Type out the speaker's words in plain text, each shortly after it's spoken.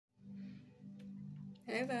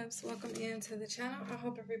Hey loves, welcome into the channel. I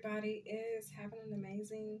hope everybody is having an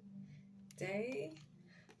amazing day.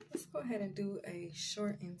 Let's go ahead and do a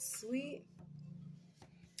short and sweet.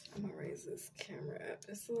 I'm gonna raise this camera up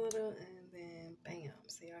just a little and then bam,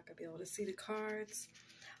 so y'all can be able to see the cards.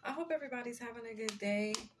 I hope everybody's having a good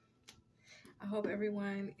day. I hope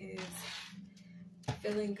everyone is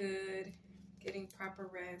feeling good, getting proper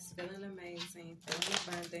rest, feeling amazing, feeling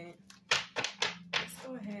abundant. Let's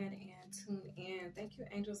go ahead and tune in. Thank you,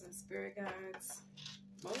 angels and spirit guides.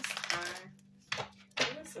 Most High,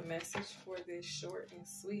 give us a message for this short and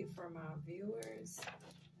sweet for my viewers.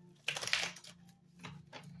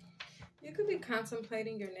 You could be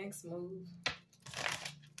contemplating your next move.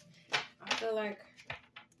 I feel like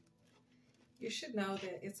you should know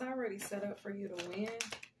that it's already set up for you to win.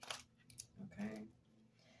 Okay.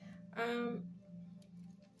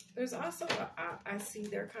 There's also I see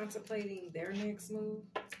they're contemplating their next move.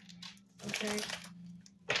 Okay.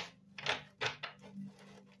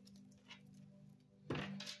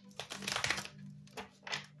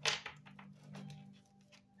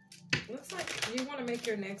 Looks like you want to make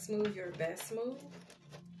your next move your best move.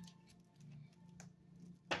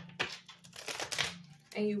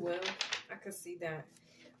 And you will. I could see that.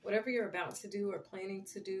 Whatever you're about to do or planning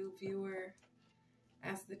to do, viewer,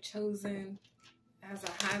 as the chosen, as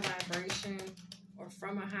a high vibration or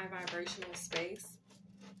from a high vibrational space,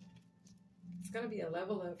 it's going to be a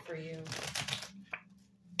level up for you.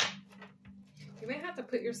 You may have to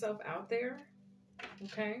put yourself out there,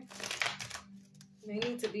 okay? You may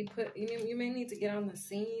need to be you may need to get on the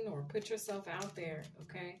scene or put yourself out there,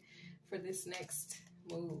 okay, for this next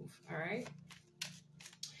move, all right?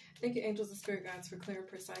 Thank you, angels and spirit guides, for clear and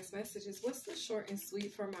precise messages. What's the short and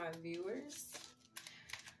sweet for my viewers?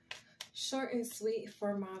 Short and sweet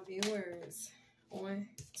for my viewers on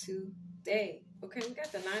today. Okay, we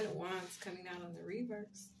got the 9 of Wands coming out on the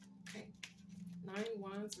reverse. Okay, 9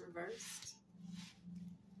 Wands reversed.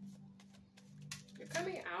 You're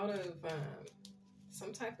coming out of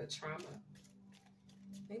some type of trauma.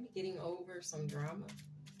 Maybe getting over some drama.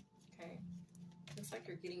 Okay, looks like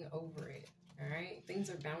you're getting over it. All right, things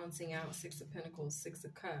are balancing out. 6 of Pentacles, 6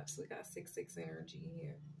 of Cups. We got 6-6 energy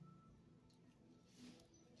here.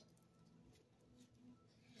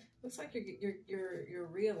 Looks like you're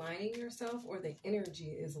realigning yourself, or the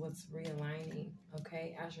energy is what's realigning,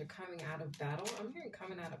 okay, as you're coming out of battle. I'm hearing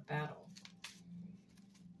coming out of battle.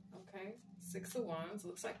 Okay, 6 of Wands.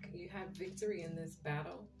 Looks like you have victory in this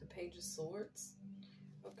battle. The Page of Swords.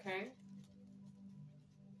 Okay.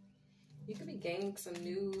 You could be gaining some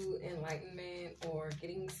new enlightenment or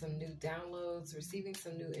getting some new downloads, receiving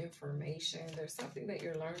some new information. There's something that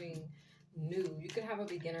you're learning new. You could have a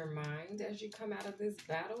beginner mind as you come out of this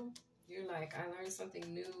battle. You're like, I learned something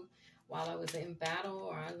new while I was in battle,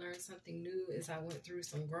 or I learned something new as I went through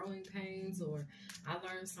some growing pains, or I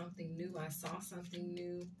learned something new, I saw something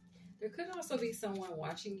new. There could also be someone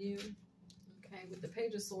watching you. Okay, with the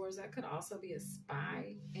Page of Swords, that could also be a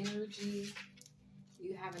spy energy.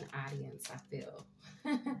 You have an audience, I feel.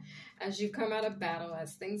 As you come out of battle,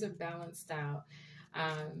 as things are balanced out,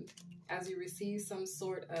 as you receive some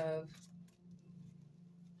sort of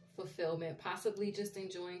fulfillment, possibly just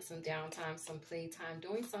enjoying some downtime, some playtime,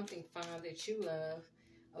 doing something fun that you love,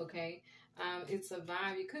 okay? It's a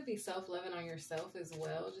vibe. You could be self-loving on yourself as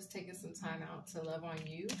well, just taking some time out to love on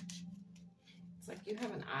you. It's like you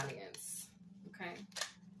have an audience, okay?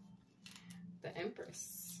 The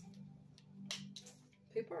Empress.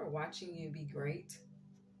 People are watching you be great.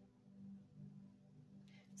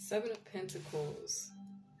 7 of Pentacles.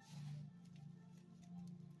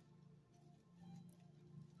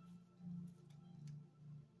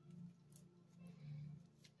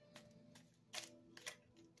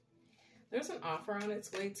 There's an offer on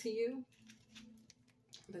its way to you.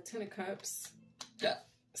 The 10 of Cups.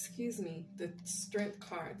 Excuse me. The Strength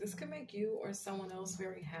card. This could make you or someone else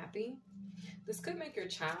very happy. This could make your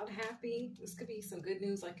child happy. This could be some good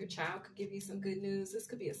news, like your child could give you some good news. This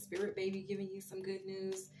could be a spirit baby giving you some good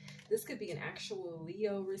news. This could be an actual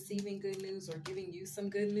Leo receiving good news or giving you some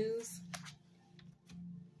good news.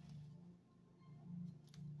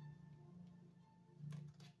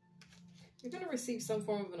 You're going to receive some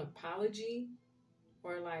form of an apology,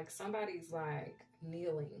 or like somebody's like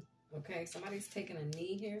kneeling, okay? Somebody's taking a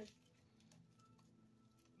knee here.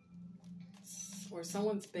 Or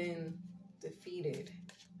someone's been defeated.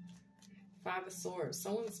 5 of Swords.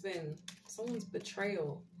 Someone's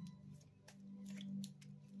betrayal.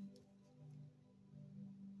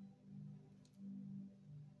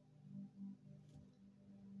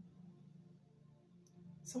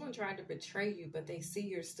 Someone tried to betray you, but they see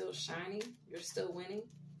you're still shining. You're still winning.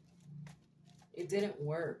 It didn't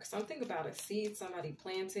work. Something about a seed somebody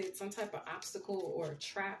planted, some type of obstacle or a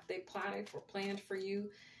trap they planned for you.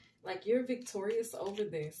 Like, you're victorious over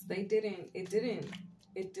this. It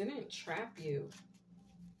didn't trap you.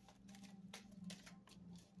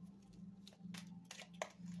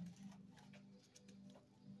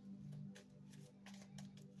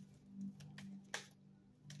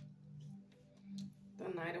 The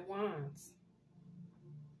Knight of Wands.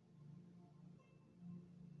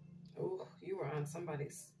 Oh, you were on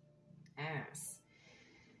somebody's ass.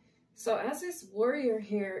 So as this warrior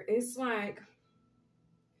here, it's like,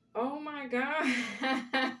 oh my God.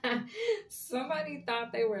 Somebody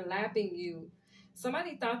thought they were lapping you.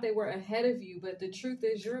 Somebody thought they were ahead of you, but the truth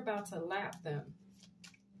is you're about to lap them.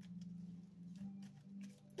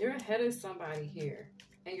 You're ahead of somebody here,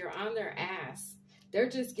 and you're on their ass. They're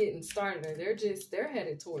just getting started, or they're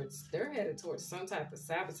headed towards some type of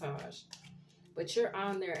sabotage. But you're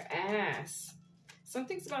on their ass.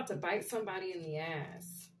 Something's about to bite somebody in the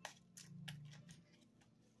ass.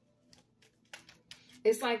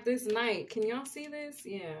 It's like this knight. Can y'all see this?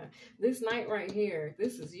 Yeah. This knight right here.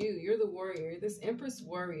 This is you. You're the warrior. This Empress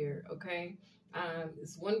warrior, okay?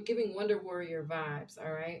 It's giving Wonder Warrior vibes,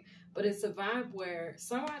 all right? But it's a vibe where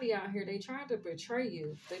somebody out here, they tried to betray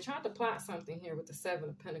you. They tried to plot something here with the Seven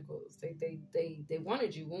of Pentacles. They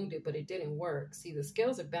wanted you wounded, but it didn't work. See, the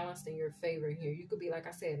scales are balanced in your favor here. You could be, like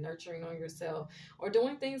I said, nurturing on yourself, or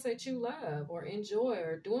doing things that you love or enjoy,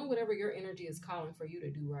 or doing whatever your energy is calling for you to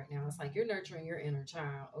do right now. It's like you're nurturing your inner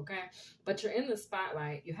child, okay? But you're in the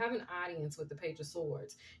spotlight. You have an audience with the Page of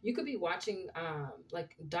Swords. You could be watching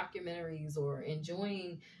like documentaries or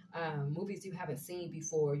enjoying movies you haven't seen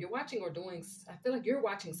before. You're watching or doing, I feel like you're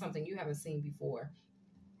watching something you haven't seen before.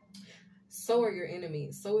 So are your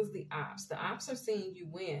enemies. So is the ops. The ops are seeing you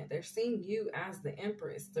win. They're seeing you as the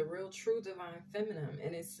Empress, the real true divine feminine.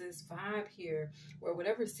 And it's this vibe here where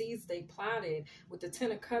whatever seeds they plotted with the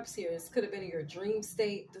Ten of Cups here, this could have been in your dream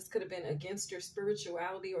state. This could have been against your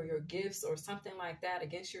spirituality or your gifts or something like that,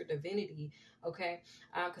 against your divinity. Okay.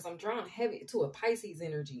 Because I'm drawn heavy to a Pisces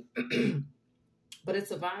energy. But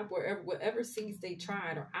it's a vibe where whatever seeds they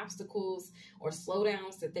tried, or obstacles or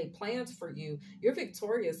slowdowns that they planned for you, you're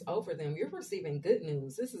victorious over them. You're receiving good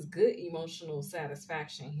news. This is good emotional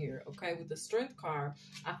satisfaction here, okay? With the Strength card,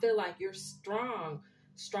 I feel like you're stronger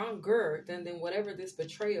than whatever this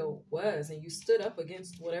betrayal was, and you stood up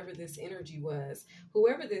against whatever this energy was.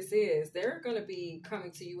 Whoever this is, they're going to be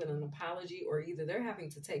coming to you in an apology, or either they're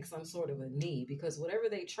having to take some sort of a knee, because whatever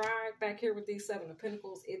they tried back here with these Seven of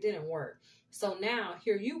Pentacles, it didn't work. So now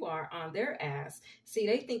here you are on their ass. See,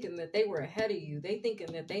 they thinking that they were ahead of you. They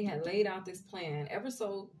thinking that they had laid out this plan ever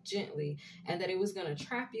so gently, and that it was going to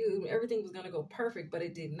trap you. Everything was going to go perfect, but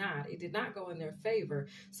it did not. It did not go in their favor.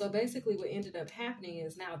 So basically what ended up happening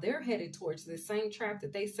is now they're headed towards this same trap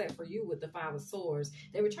that they set for you with the Five of Swords.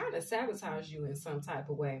 They were trying to sabotage you in some type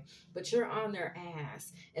of way, but you're on their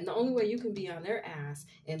ass. And the only way you can be on their ass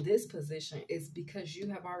in this position is because you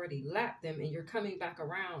have already lapped them and you're coming back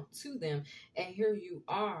around to them. And here you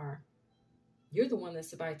are. You're the one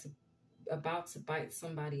that's about to bite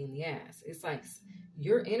somebody in the ass. It's like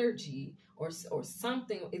your energy or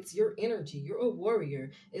something. It's your energy. You're a warrior.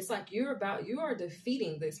 It's like you are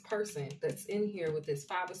defeating this person that's in here with this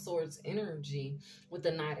Five of Swords energy with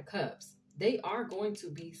the Knight of Cups. They are going to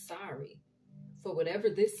be sorry for whatever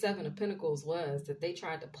this Seven of Pentacles was that they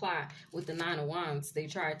tried to plot with the Nine of Wands. They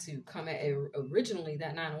tried to come at it. Originally,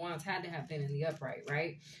 that Nine of Wands had to have been in the upright,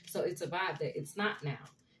 right? So it's a vibe that it's not now.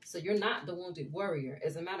 So you're not the wounded warrior.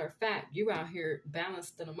 As a matter of fact, you out here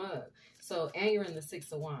balanced in a mug. So, and you're in the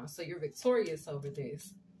Six of Wands. So you're victorious over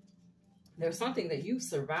this. There's something that you've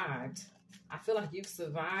survived. I feel like you've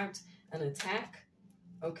survived an attack.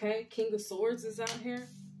 Okay? King of Swords is out here.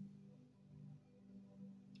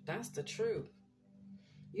 That's the truth.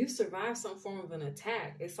 You survived some form of an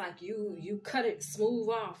attack. It's like you cut it smooth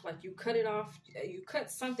off. Like you cut it off. You cut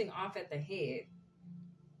something off at the head.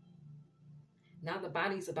 Now the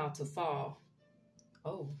body's about to fall.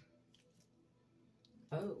 Oh,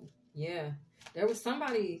 yeah. There was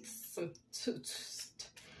somebody,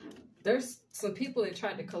 there's some people that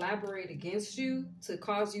tried to collaborate against you to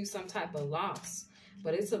cause you some type of loss.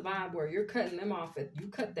 But it's a vibe where you're cutting them off. You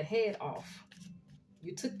cut the head off.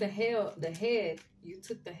 You took the head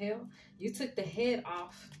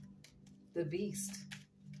off the beast.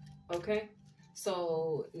 Okay?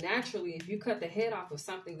 So naturally, if you cut the head off of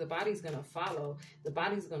something, the body's going to follow. The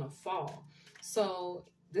body's going to fall. So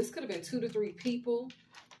this could have been 2 to 3 people.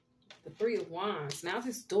 The Three of Wands. Now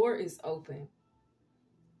this door is open.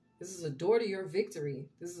 This is a door to your victory.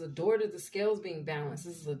 This is a door to the scales being balanced.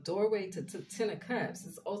 This is a doorway to Ten of Cups.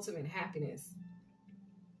 It's ultimate happiness.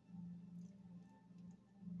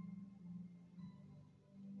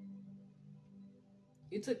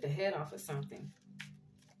 You took the head off of something,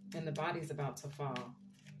 and the body's about to fall.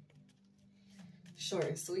 Short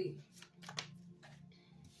and sweet.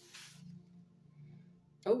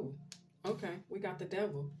 Oh, okay. We got the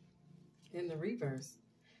devil in the reverse.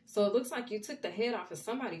 So it looks like you took the head off of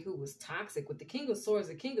somebody who was toxic. With the King of Swords,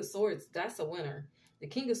 that's a winner. The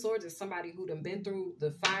King of Swords is somebody who done been through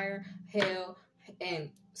the fire, hell, and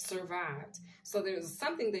survived. So there's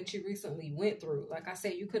something that you recently went through. Like I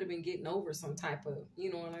said, you could have been getting over some type of,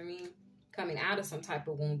 you know what I mean? Coming out of some type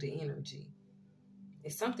of wounded energy.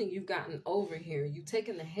 It's something you've gotten over here. You've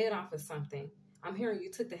taken the head off of something. I'm hearing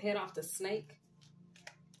you took the head off the snake.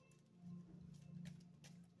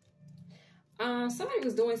 Somebody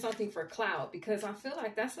was doing something for clout, because I feel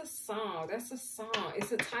like that's a song. That's a song.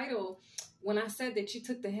 It's a title. When I said that you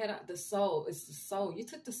took the head out, the soul, it's the soul. You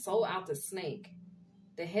took the soul out the snake.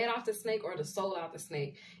 The head off the snake, or the soul out the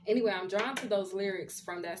snake. Anyway, I'm drawn to those lyrics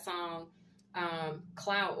from that song,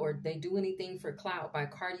 Clout, or They Do Anything for Clout by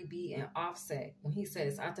Cardi B and Offset. When he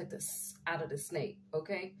says, I took this out of the snake.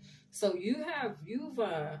 Okay. So you done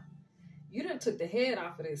took the head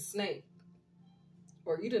off of this snake.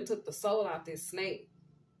 Or you done took the soul out this snake.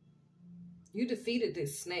 You defeated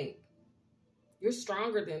this snake. You're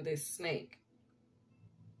stronger than this snake.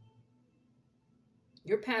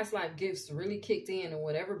 Your past life gifts really kicked in, and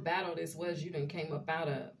whatever battle this was, you done came up out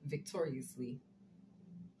of victoriously.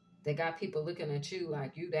 They got people looking at you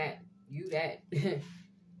like you that, you that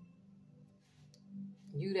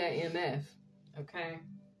MF, okay?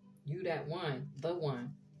 You that one, the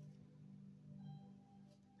one.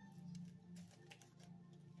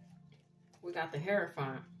 We got the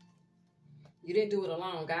Hierophant. You didn't do it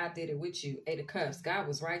alone. God did it with you. Eight of Cups. God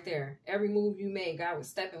was right there. Every move you made, God was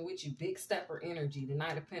stepping with you. Big stepper energy. The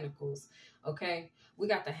Knight of Pentacles. Okay. We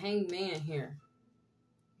got the Hanged Man here.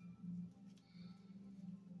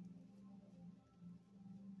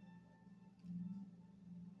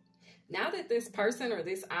 Now that this person or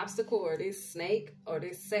this obstacle or this snake or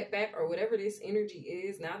this setback or whatever this energy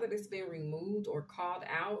is, now that it's been removed or called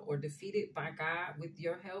out or defeated by God with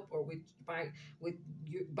your help, or by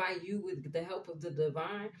you with the help of the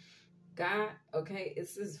divine God, okay,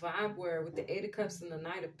 it's this vibe where with the Eight of Cups and the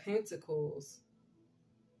Knight of Pentacles,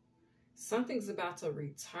 something's about to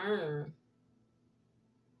return.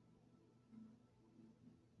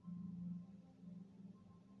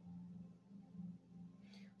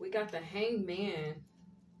 We got the Hanged Man.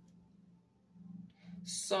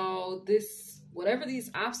 So this, whatever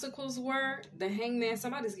these obstacles were, the Hanged Man,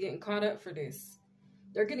 somebody's getting caught up for this.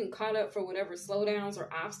 They're getting caught up for whatever slowdowns or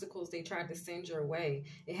obstacles they tried to send your way.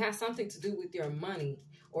 It has something to do with your money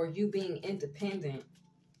or you being independent.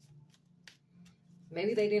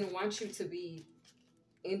 Maybe they didn't want you to be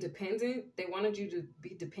independent. They wanted you to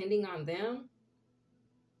be depending on them.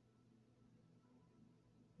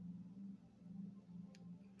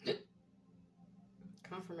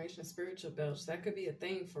 Confirmation, spiritual belch. That could be a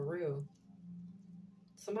thing for real.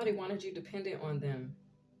 Somebody wanted you dependent on them.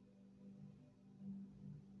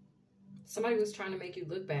 Somebody was trying to make you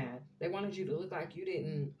look bad. They wanted you to look like you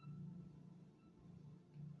didn't,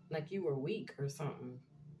 like you were weak or something.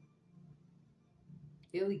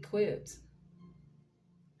 Ill-equipped.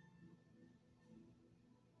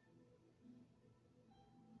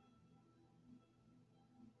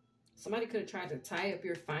 Somebody could have tried to tie up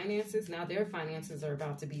your finances. Now their finances are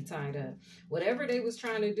about to be tied up. Whatever they was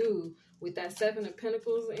trying to do with that Seven of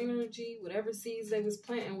Pentacles energy, whatever seeds they was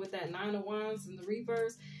planting with that Nine of Wands in the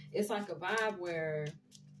reverse, it's like a vibe where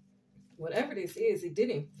whatever this is, it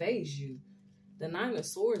didn't phase you. The Nine of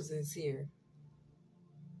Swords is here.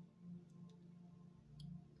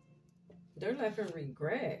 They're left in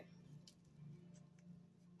regret.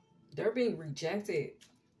 They're being rejected.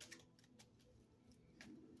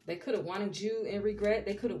 They could have wanted you in regret.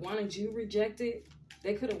 They could have wanted you rejected.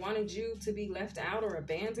 They could have wanted you to be left out or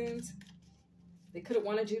abandoned. They could have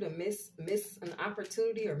wanted you to miss an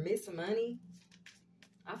opportunity or miss money.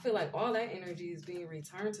 I feel like all that energy is being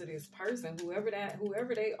returned to this person,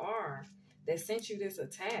 whoever they are that sent you this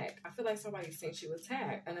attack. I feel like somebody sent you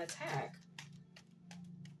an attack.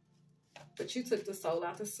 But you took the soul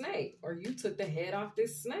out the snake, or you took the head off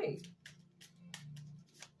this snake.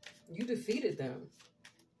 You defeated them.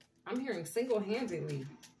 I'm hearing single-handedly,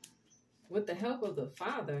 with the help of the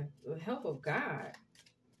Father, the help of God.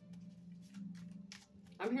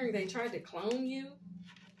 I'm hearing they tried to clone you.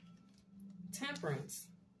 Temperance.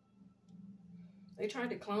 They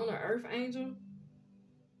tried to clone an earth angel.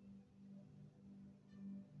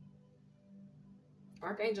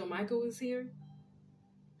 Archangel Michael is here.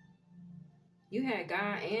 You had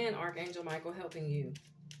God and Archangel Michael helping you.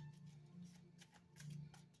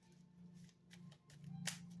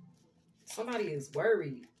 Somebody is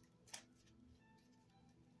worried.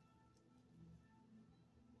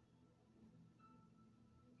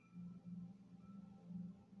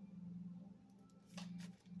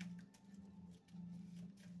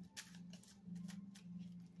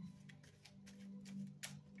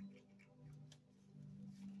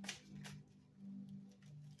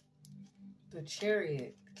 The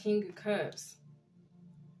Chariot, King of Cups.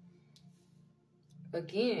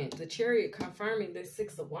 Again, the Chariot confirming this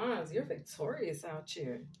Six of Wands. You're victorious out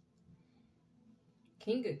here.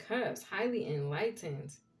 King of Cups, highly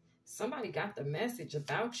enlightened. Somebody got the message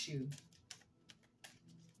about you.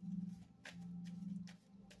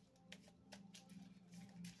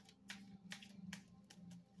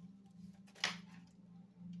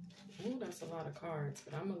 Ooh, that's a lot of cards,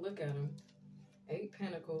 but I'm going to look at them. 8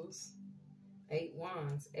 Pentacles, 8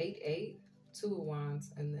 Wands, 8, 2 of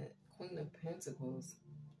Wands, and the Queen of Pentacles.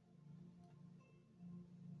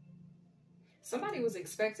 Somebody was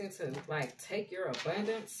expecting to, like, take your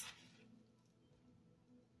abundance.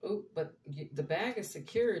 Ooh, but the bag is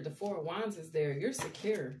secured. The 4 of Wands is there. You're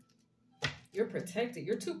secure. You're protected.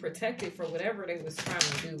 You're too protected for whatever they was trying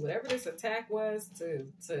to do. Whatever this attack was to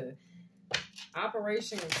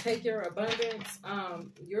Operation Take Your Abundance.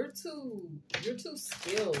 You're too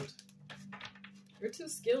skilled. You're too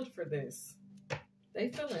skilled for this. They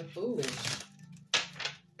feeling foolish.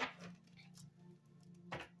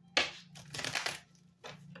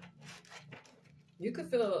 You could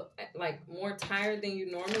feel like more tired than you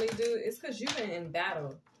normally do. It's because you've been in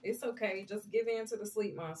battle. It's okay. Just give in to the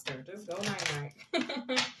sleep monster. Just go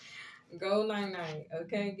night-night. Go night-night.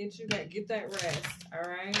 Okay? Get that rest. All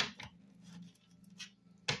right?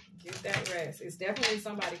 Get that rest. It's definitely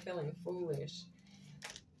somebody feeling foolish.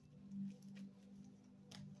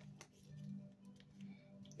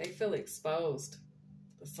 They feel exposed.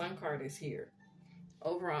 The Sun card is here.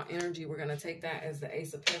 Overall energy, we're going to take that as the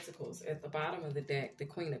Ace of Pentacles. At the bottom of the deck, the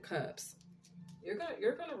Queen of Cups. You're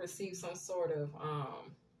gonna receive some sort of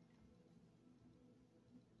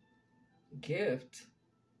gift.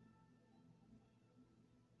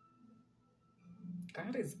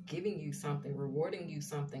 God is giving you something, rewarding you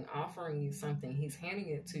something, offering you something. He's handing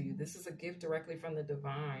it to you. This is a gift directly from the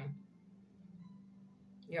divine.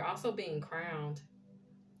 You're also being crowned.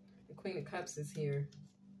 The Queen of Cups is here.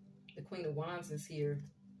 The Queen of Wands is here.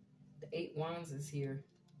 The 8 Wands is here.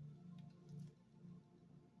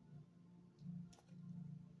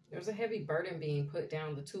 There's a heavy burden being put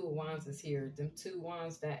down. The 2 of Wands is here. Them 2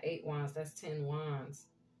 Wands, that 8 Wands, that's 10 Wands.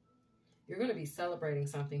 You're going to be celebrating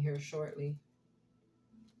something here shortly.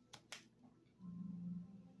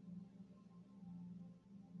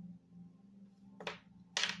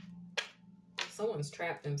 Someone's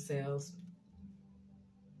trapped themselves.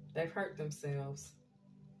 They've hurt themselves.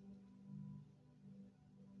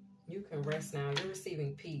 You can rest now. You're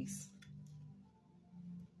receiving peace.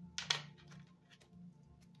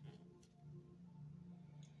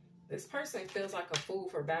 This person feels like a fool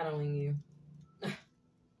for battling you.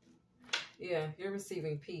 Yeah, you're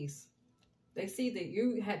receiving peace. They see that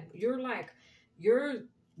you're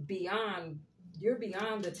beyond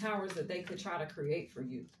the towers that they could try to create for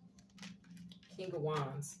you. King of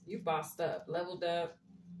Wands. You bossed up, leveled up.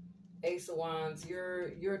 Ace of Wands.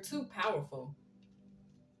 You're too powerful.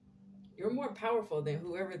 You're more powerful than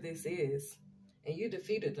whoever this is. And you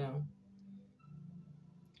defeated them.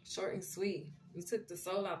 Short and sweet. You took the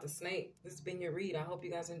soul out the snake. This has been your read. I hope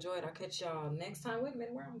you guys enjoyed. I'll catch y'all next time. Wait a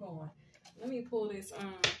minute, where I'm going? Let me pull this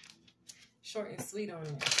short and sweet on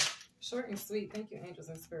it. Short and sweet. Thank you, angels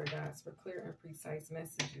and spirit guides, for clear and precise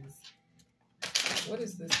messages. What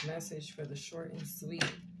is this message for the short and sweet?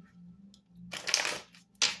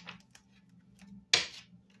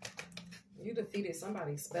 You defeated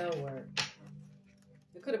somebody's spell word.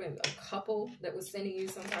 It could have been a couple that was sending you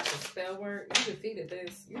some type of spell word. You defeated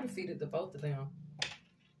this. You defeated the both of them.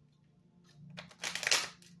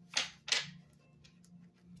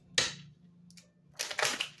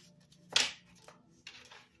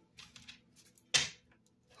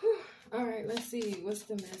 Whew. All right, let's see. What's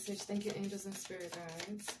the message? Thank you, angels and spirit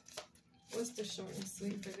guides. What's the short and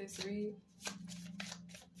sweet for this read?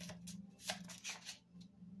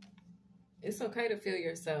 It's okay to feel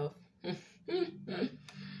yourself.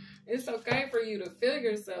 It's okay for you to feel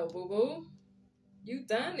yourself, boo-boo. You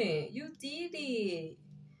done it. You did it.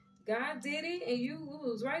 God did it, and you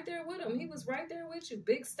was right there with him. He was right there with you.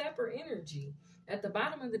 Big stepper energy. At the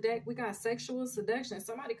bottom of the deck, we got sexual seduction.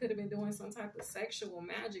 Somebody could have been doing some type of sexual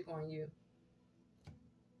magic on you.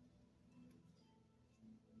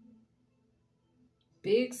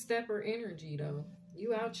 Big stepper energy, though.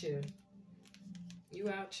 You out here. You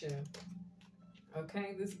out here.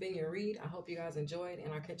 Okay, this has been your read. I hope you guys enjoyed,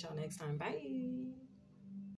 and I'll catch y'all next time. Bye.